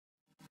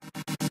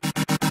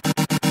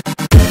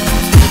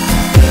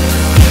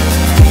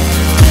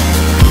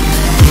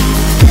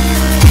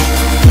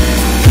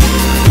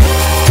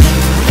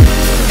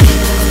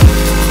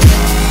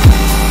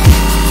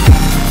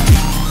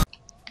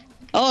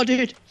Oh,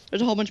 dude,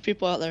 there's a whole bunch of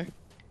people out there.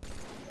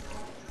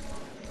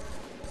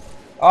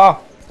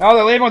 Oh, no,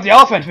 they're leaving with the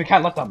elephant. We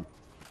can't let them.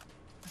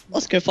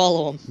 Let's go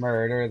follow them.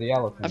 Murder the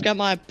elephant. I've got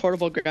my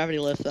portable gravity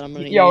lift that I'm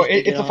gonna Yo, use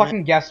to it's a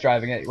fucking guest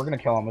driving it. We're gonna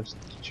kill him. Let's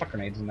chuck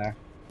grenades in there.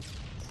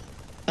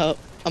 Oh,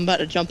 I'm about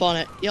to jump on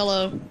it.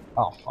 Yellow.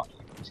 Oh, fuck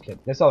you. Just kidding.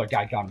 This other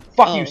guy got him.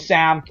 Fuck you,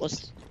 Sam.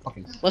 Let's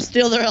Fucking...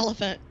 steal their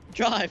elephant.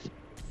 Drive.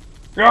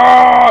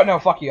 Ah! No,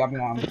 fuck you. I'm We're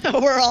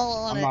all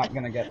on it. I'm not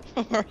gonna get...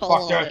 We're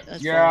all fuck on it.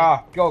 it. Yeah.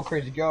 Funny. Go,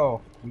 crazy,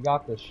 go. We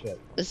got this shit.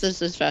 This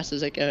is as fast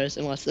as it goes,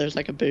 unless there's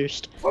like a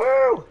boost.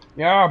 Woo!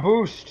 Yeah,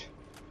 boost.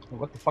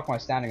 What the fuck am I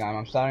standing on?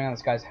 I'm standing on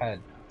this guy's head.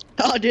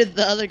 Oh, dude,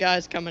 the other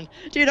guy's coming.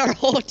 Dude, our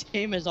whole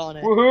team is on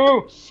it.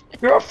 Woohoo!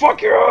 Yeah,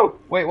 fuck you!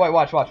 Wait,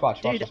 watch.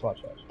 Dude, Watch.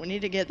 We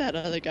need to get that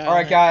other guy.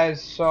 Alright,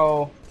 guys,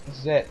 so this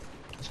is it.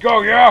 Let's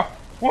go, yeah!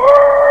 Woo!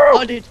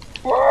 Oh, dude.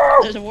 Woo!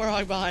 There's a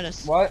warthog behind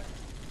us. What?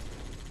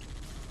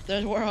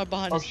 There's a warthog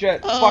behind us. Oh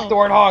shit! Oh. Fuck the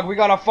warthog. We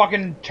got a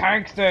fucking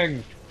tank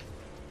thing.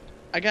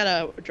 I got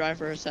a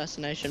driver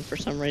assassination for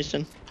some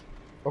reason.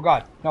 Oh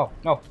god! No!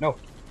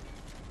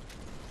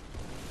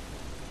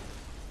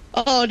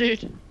 Oh,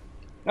 dude.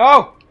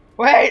 No!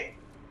 Wait!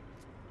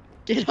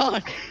 Get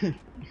on.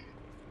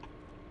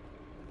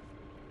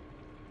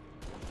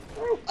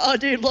 Oh,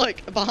 dude,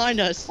 look behind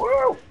us.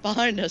 Woo!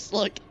 Behind us,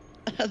 look.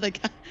 The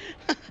guy.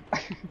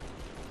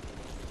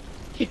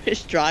 He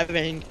was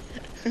driving.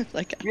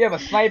 Like. We have a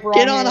sniper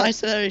Get on on here.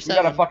 I-77. We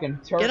got a fucking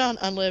turret. Get on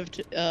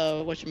unlived.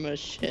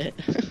 Whatchamashit.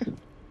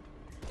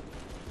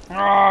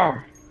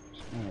 Arrgh.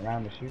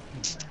 Around to shoot.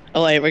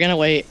 Oh wait, we're gonna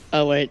wait.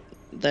 Oh wait,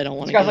 they don't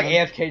want to. This guy's like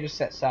AFK, just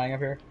standing up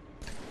here.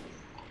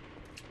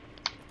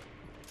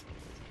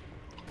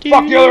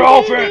 Fuck the other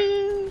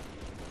elephant!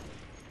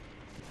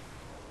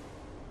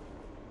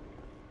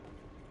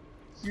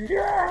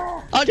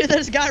 Yeah! Oh, dude,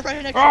 there's a guy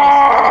right next to us.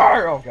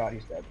 Arrgh! Oh god,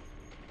 he's dead.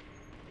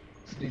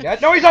 Is he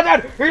dead? No, he's not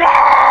dead!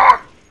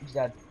 He's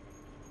dead.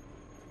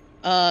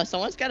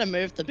 Someone's gotta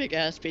move the big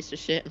ass piece of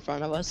shit in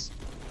front of us.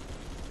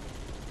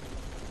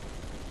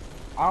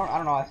 I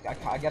don't know.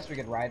 I guess we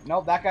could ride.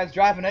 Nope, that guy's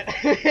driving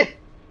it.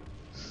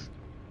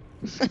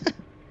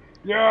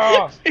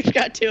 Yeah! We've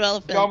got 2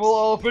 elephants. Double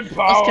elephant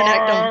power! Let's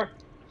connect them.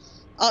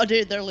 Oh,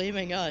 dude, they're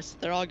leaving us.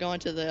 They're all going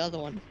to the other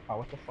one. Oh,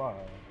 what the fuck?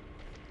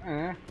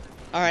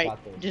 Alright,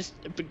 just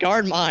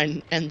guard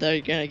mine, and they're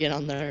gonna get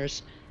on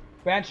theirs.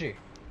 Banshee.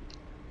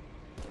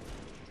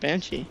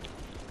 Banshee?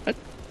 What?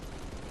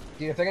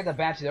 Dude, if they get the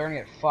Banshee, they're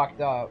gonna get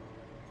fucked up.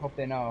 Hope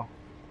they know.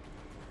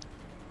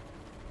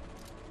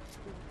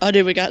 Oh,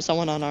 dude, we got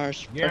someone on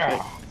ours. Yeah.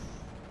 Perfect.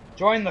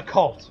 Join the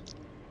cult.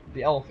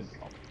 The elephant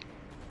cult.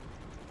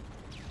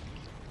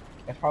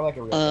 That's probably like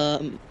a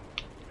real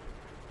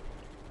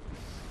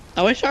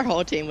I wish our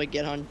whole team would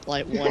get on,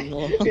 like, one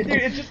little... Dude,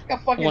 it's just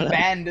like a fucking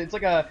band. It's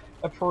like a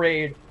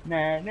parade.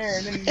 Nah. I'm gonna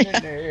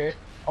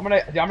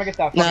get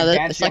that fucking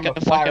Banshee. It's like I'm a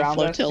gonna fly fucking around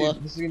flotilla.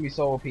 this is gonna be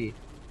so OP.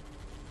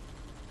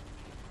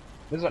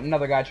 There's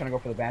another guy trying to go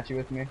for the Banshee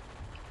with me.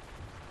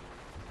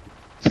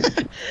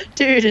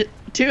 Dude,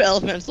 2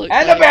 elephants look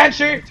And like the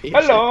Banshee!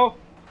 Hello!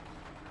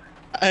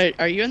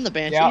 Are you in the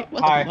Banshee? Yeah,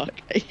 what hi. the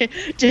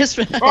fuck? Just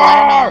landed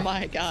on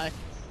my guy.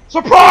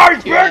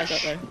 Surprise, 2 guys up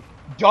bitch! there.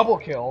 Double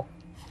kill.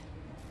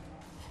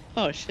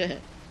 Oh shit.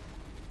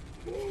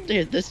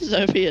 Dude, this is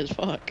OP as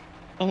fuck.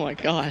 Oh my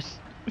god.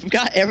 We've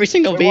got every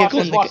single vehicle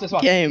in the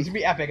game. It's gonna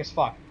be epic as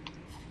fuck.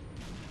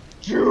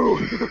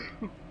 Dude!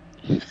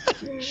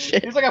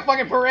 Shit. It's like a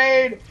fucking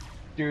parade!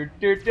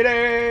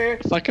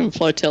 Fucking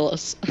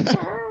flotillas.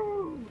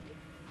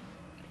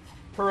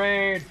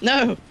 Parade!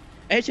 No!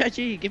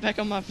 HIG, get back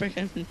on my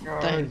freaking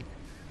thing.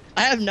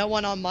 I have no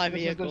one on my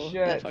vehicle.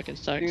 That fucking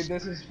sucks. Dude,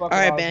 this is fucking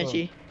Alright, awesome.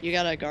 Banshee, you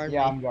gotta guard me.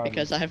 I'm guarding.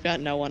 Because I have got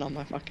no one on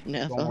my fucking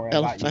Don't worry, I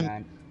got elephant. you,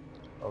 man.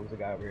 Oh, there's a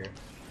guy over here.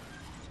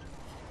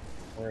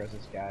 Where is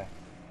this guy?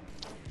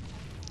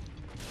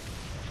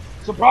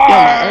 Surprise! Yo,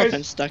 my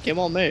elephant's stuck, it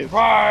won't move.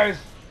 Surprise!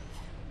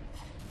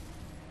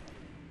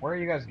 Where are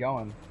you guys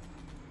going?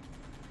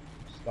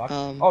 Stuck?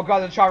 Oh god,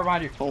 there's a chopper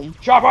behind you. Home.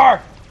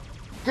 Chopper!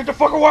 Get the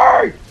fuck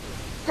away!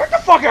 Get the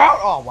fuck out!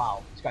 Oh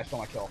wow, this guy stole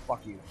my kill.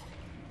 Fuck you.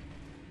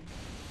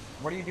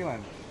 What are you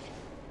doing?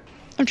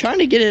 I'm trying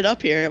to get it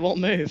up here, it won't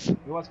move.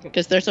 Who wants to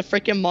Because there's a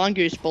freaking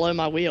mongoose below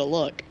my wheel,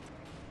 look.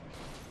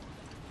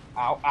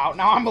 Ow, ow,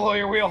 now I'm below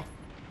your wheel.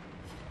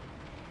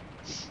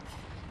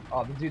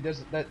 Oh, dude,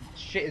 that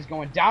shit is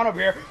going down over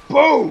here.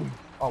 Boom!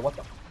 Oh, what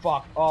the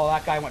fuck? Oh,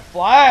 that guy went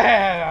fly.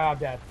 I'm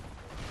dead.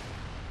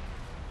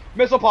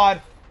 Missile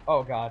pod.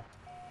 Oh, God.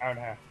 Oh,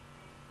 no.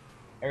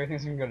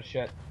 Everything's gonna go to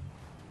shit.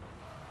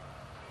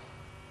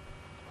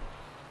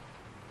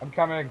 I'm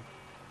coming.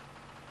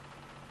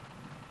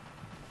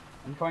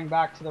 I'm coming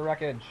back to the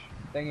wreckage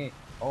thingy.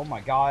 Oh my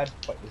god,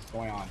 what is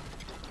going on?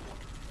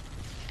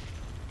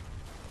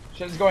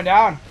 Shit is going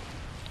down.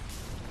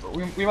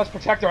 We must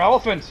protect our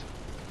elephant.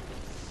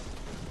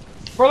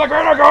 For the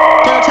greater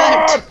good!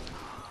 Protect!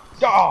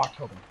 Oh, I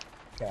killed him.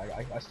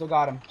 Okay, I still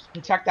got him. Just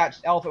protect that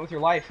elephant with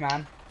your life,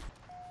 man.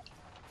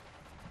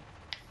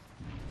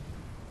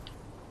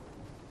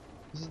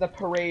 This is the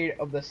parade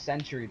of the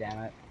century, damn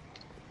it.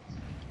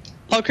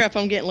 Oh crap,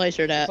 I'm getting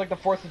lasered at. It's like the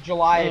 4th of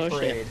July Oh,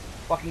 parade. shit.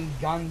 Fucking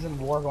guns and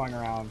war going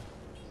around.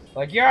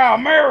 Like, yeah,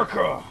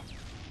 America!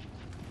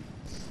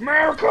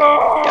 America!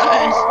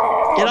 Guys,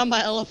 get on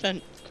my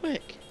elephant,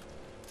 quick.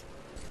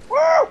 Woo!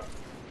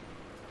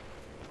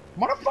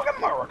 Motherfucking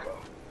America!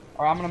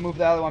 Alright, I'm gonna move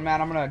the other one,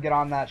 man. I'm gonna get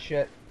on that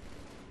shit.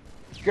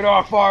 Get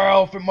off our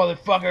elephant,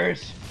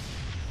 motherfuckers!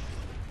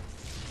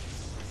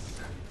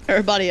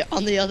 Everybody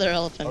on the other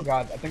elephant. Oh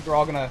god, I think they're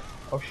all gonna...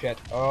 Oh shit,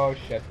 oh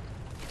shit.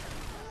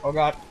 Oh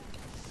god.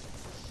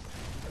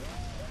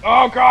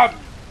 Oh god!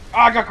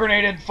 I got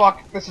grenaded,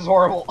 fuck, this is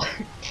horrible.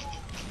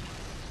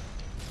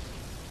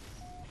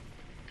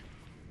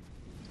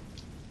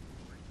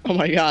 Oh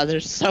my god,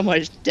 there's so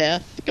much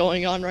death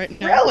going on right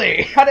now.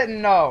 Really? I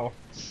didn't know.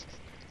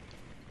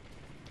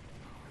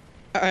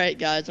 Alright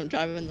guys, I'm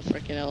driving the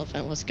freaking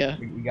elephant, let's go.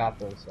 We got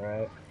this,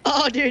 alright?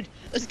 Oh dude,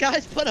 this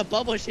guy's put a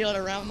bubble shield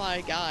around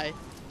my guy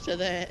so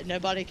that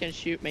nobody can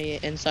shoot me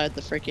inside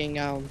the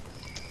freaking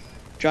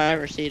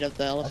driver's seat of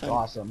the elephant. That's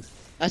awesome.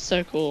 That's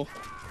so cool.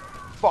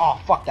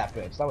 Oh, fuck that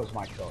bitch. That was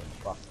my kill.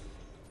 Fuck.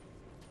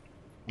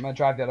 I'm gonna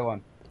drive the other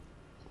one.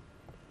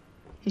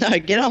 No,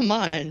 get on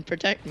mine,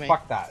 protect me.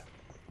 Fuck that.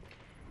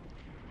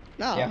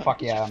 No, Yeah,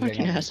 fuck yeah, I'm fucking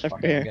getting on ass yours. over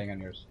Fuck, I'm here. getting on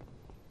yours.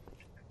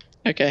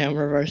 Okay, I'm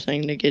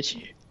reversing to get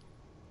you.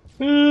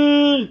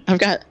 I've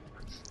got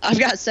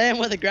Sam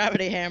with a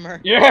gravity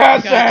hammer. Yeah,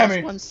 I've got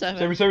Sammy!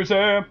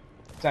 S17.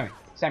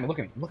 Sammy, look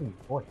at me,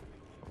 boy.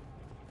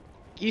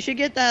 You should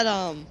get that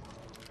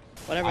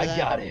whatever I that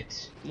got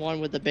it. one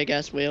with the big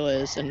ass wheel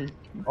is and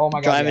Oh my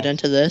god. drive it yeah.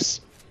 into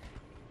this.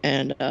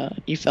 And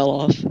you fell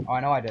off. Oh, I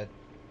know I did.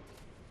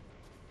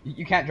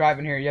 You can't drive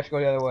in here, you have to go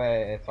the other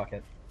way. Fuck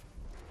it.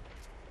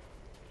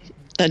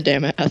 God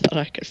damn it, I thought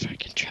I could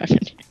fucking drive in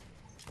here.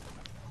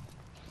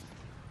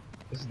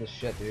 This is the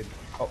shit, dude.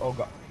 Oh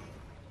god.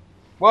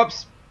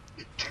 Whoops!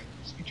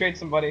 Just betrayed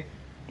somebody.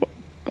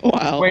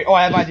 Wow. Wait, oh,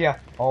 I have an idea.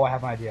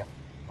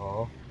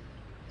 Oh,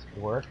 this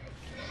could work.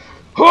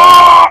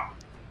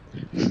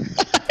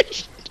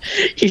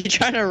 You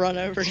trying to run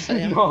over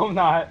Sam? No, I'm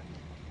not.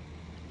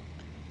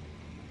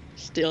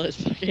 Steal his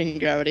fucking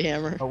gravity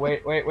hammer. Oh,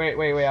 wait.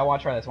 I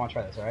want to try this,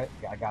 alright?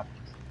 Yeah, I got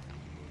this.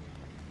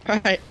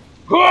 Alright.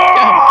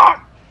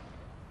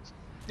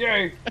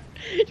 Yay!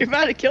 You're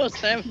about to kill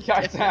Sam.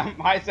 Hi, Sam.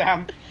 Hi,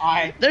 Sam.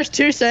 Hi. There's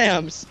two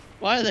Sams.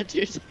 Why are there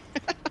two Sams?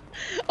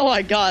 Oh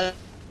my god.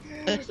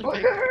 That's a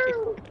big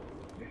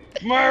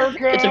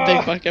America! It's a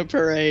big fucking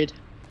parade.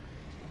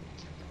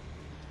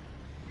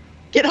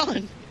 Get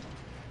on!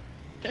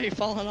 No, you're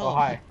falling off. Oh,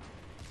 hi.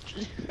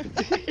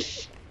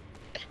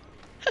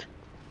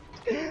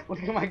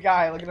 Look at my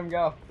guy. Look at him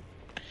go.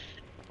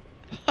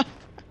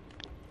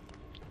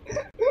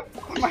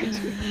 What am I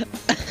doing?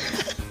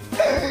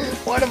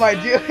 What am I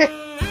doing?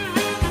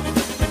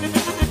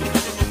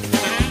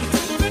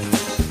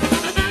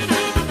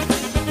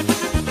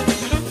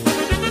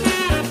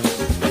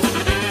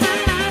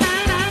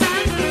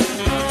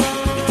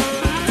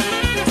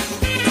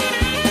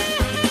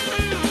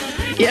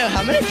 Yeah,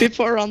 how many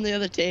people are on the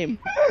other team?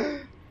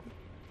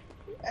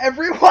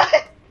 Everyone?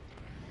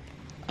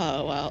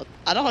 Oh wow,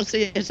 I don't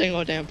see a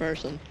single damn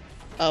person.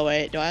 Oh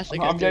wait, do I have to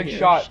go I'm through getting here?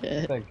 shot.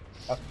 Shit. I think.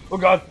 Oh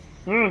god.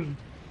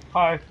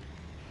 Hi.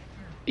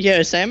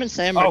 Yeah, Sam and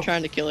Sam are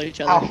trying to kill each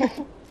other. Ow.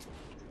 I'm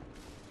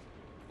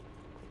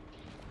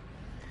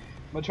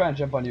gonna try and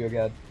jump on you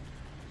again.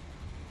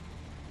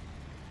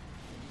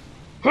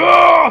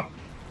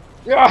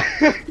 Yeah.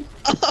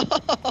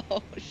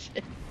 Oh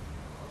shit.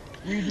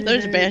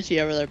 There's a Banshee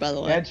over there, by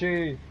the way.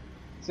 Banshee.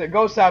 So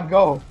go, Sam,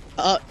 go.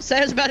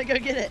 Sam's about to go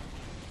get it.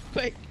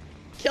 Quick,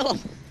 kill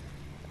him.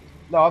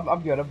 No,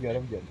 I'm good.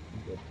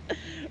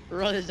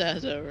 Run his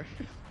ass over.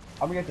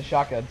 I'm gonna get the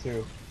shotgun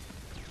too.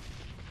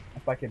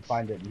 If I can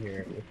find it in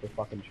here with the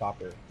fucking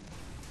chopper.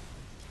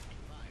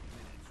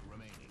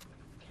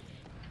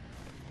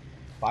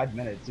 5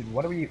 minutes, dude.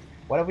 What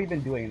have we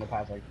been doing in the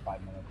past like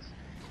 5 minutes?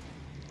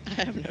 I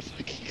have no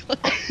fucking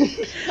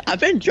clue.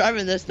 I've been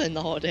driving this thing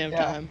the whole damn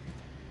time.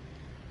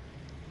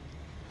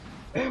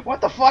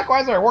 What the fuck? Why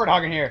is there a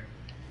warthog in here?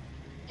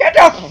 Get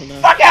the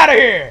fuck out of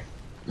here!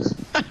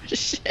 Oh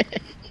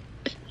shit.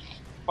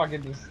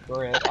 Fucking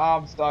destroy it. Oh,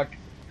 I'm stuck.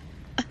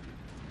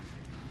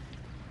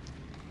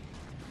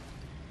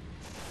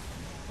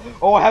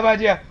 Oh, I have an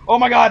idea. Oh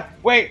my god.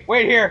 Wait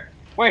here.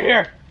 I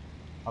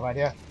have an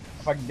idea.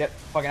 If I can get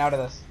fucking out of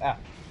this. Ah.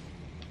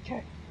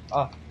 Okay.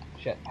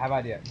 Shit. I have an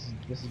idea.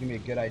 This is gonna be a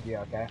good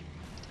idea, okay?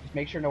 Just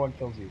make sure no one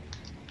kills you.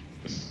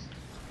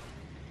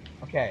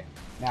 Okay.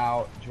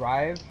 Now,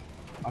 drive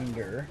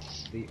under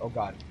the... Oh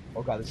god.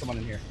 Oh god, there's someone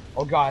in here.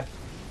 Oh god.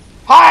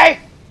 Hi!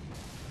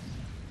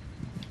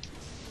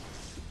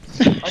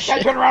 I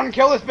can't turn around and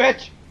kill this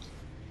bitch!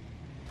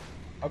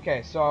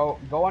 Okay, so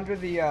go under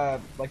the,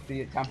 like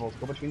the temples.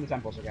 Go between the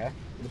temples, okay?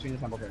 Go between the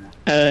temples right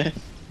now.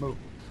 Move.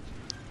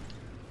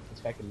 This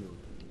guy can move.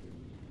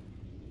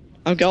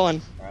 I'm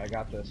going. Alright, I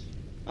got this.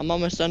 I'm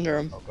almost under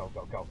him. Go.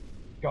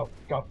 Go!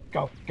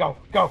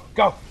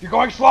 You're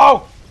going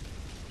slow!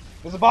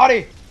 There's a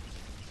body!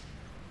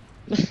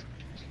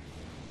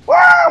 Woo,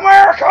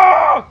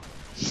 America!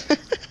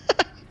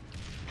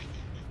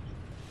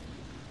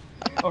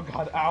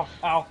 Ow,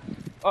 ow.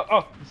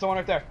 Oh, there's someone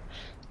right there.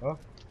 Oh,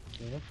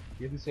 he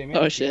didn't see me.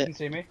 Oh He shit. didn't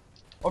see me.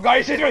 Oh god,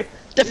 he sees me!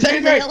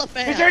 Defend the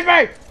elephant! He sees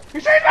me! He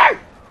sees me!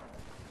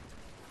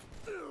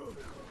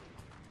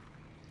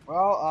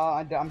 Well,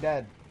 I'm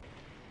dead.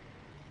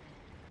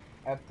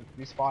 I have to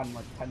respawn in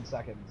like 10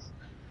 seconds.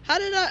 How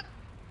did I?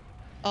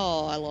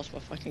 Oh, I lost my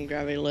fucking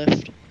gravity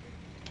lift.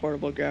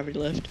 Portable gravity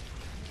lift.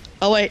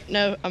 Oh wait,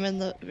 no, I'm in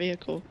the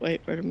vehicle.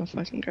 Wait, where did my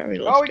fucking gravity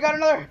lift Oh, we go? got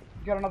another!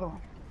 We got another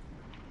one.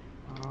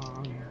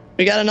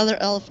 We got another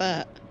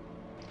elephant.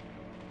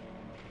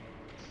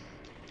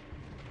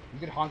 You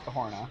could honk the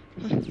horn, huh?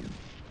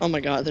 Oh my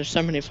god, there's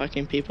so many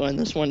fucking people in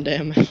this one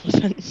damn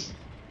elephant.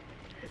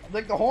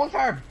 Like, the whole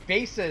entire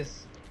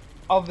basis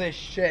of this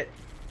shit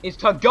is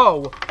to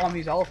go on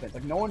these elephants.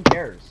 Like, no one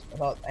cares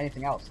about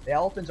anything else. The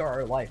elephants are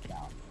our life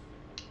now.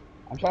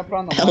 I'm trying to put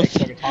on the mic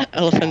so I can talk.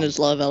 Elephant is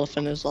love,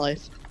 elephant is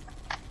life.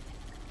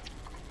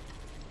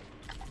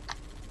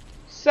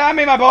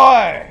 Sammy, my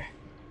boy!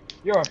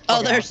 You're a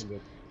Oh, there's... awesome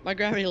dude. My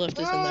gravity lift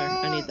is in there.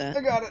 I need that.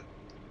 I got it.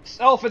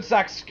 Elephant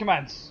sex,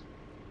 commence.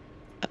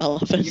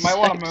 Elephant You might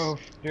want sex. to move,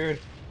 dude.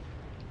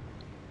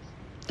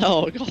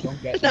 Oh god.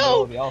 Don't get in the No!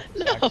 middle of the elephant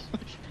No! sex.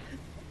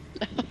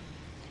 No!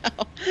 No!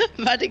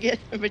 I'm about to get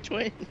in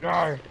between.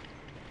 Arr.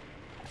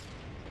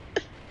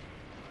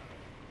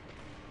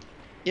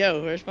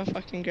 Yo, where's my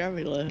fucking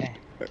gravity lift?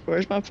 Yeah.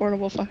 Where's my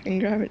portable fucking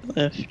gravity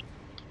lift?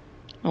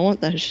 I want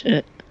that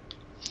shit.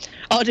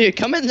 Oh, dude,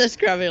 come in this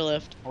gravity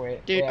lift. Oh,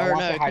 wait, Dude, I or want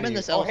to no, hide come in you.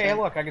 this Oh, hey, elephant.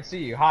 look, I can see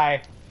you.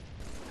 Hi.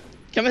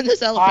 Come in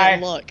this elephant Hi.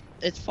 and look.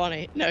 It's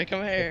funny. No,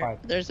 come here. Hi.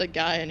 There's a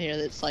guy in here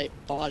that's like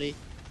body.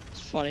 It's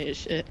funny as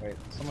shit. Wait,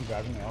 is someone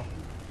driving the elephant?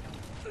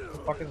 Who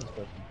the fuck is this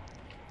person?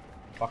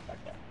 Fuck that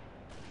guy.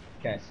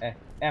 Okay, hey,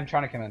 I'm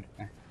trying to come in.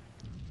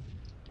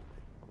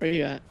 Where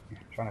you at? I'm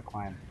trying to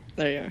climb.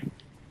 There you are.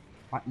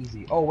 Not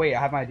easy. Oh, wait, I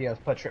have my idea.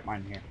 Let's put a trip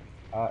mine here.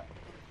 Look.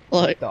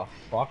 What the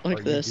fuck Like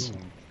are this. you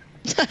doing?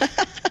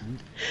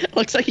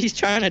 Looks like he's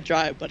trying to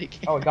drive, but he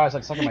can't. Oh, guys,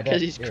 like sucking my dick.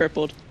 Because he's Here.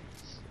 crippled.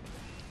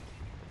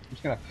 I'm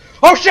just gonna.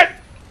 Oh shit!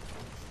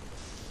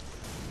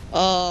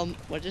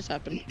 What just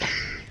happened?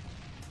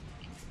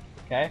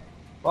 Okay.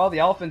 Well, the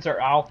elephants are.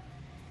 Ow.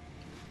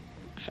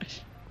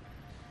 This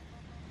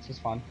is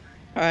fun.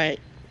 Alright,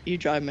 you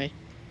drive me.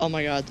 Oh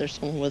my god, there's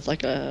someone with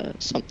like a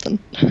something.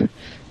 Can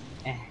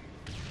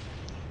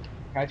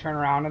I turn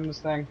around in this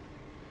thing?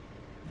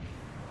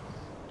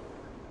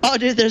 Oh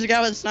dude, there's a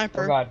guy with a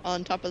sniper Oh, God.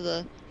 on top of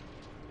the...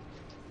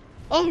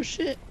 Oh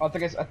shit. Oh, I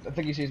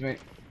think he sees me.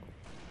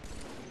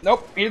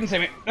 Nope, he didn't see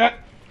me.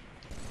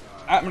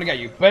 I'm gonna get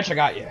you, bitch. I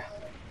got you.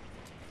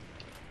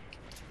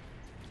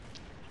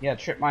 Yeah,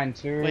 trip mine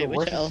too. Wait, which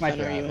Where's the elephant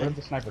sniper are you at? Where in? did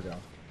the sniper go?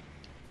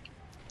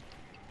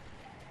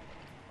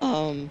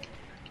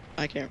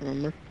 I can't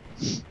remember.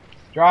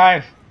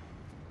 Drive!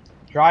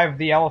 Drive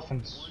the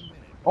elephants.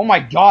 Oh my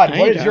god, I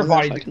what ain't is your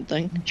driving body that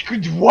fucking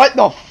thing. What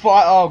the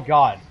fuck? Oh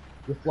god.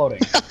 You're floating.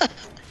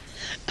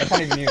 That's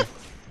not even you.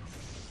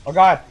 Oh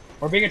god,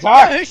 we're being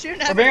attacked! Yo, who's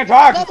shooting at We're me? being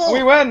attacked! Bubble!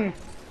 We win!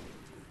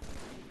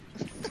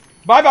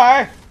 Bye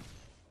bye!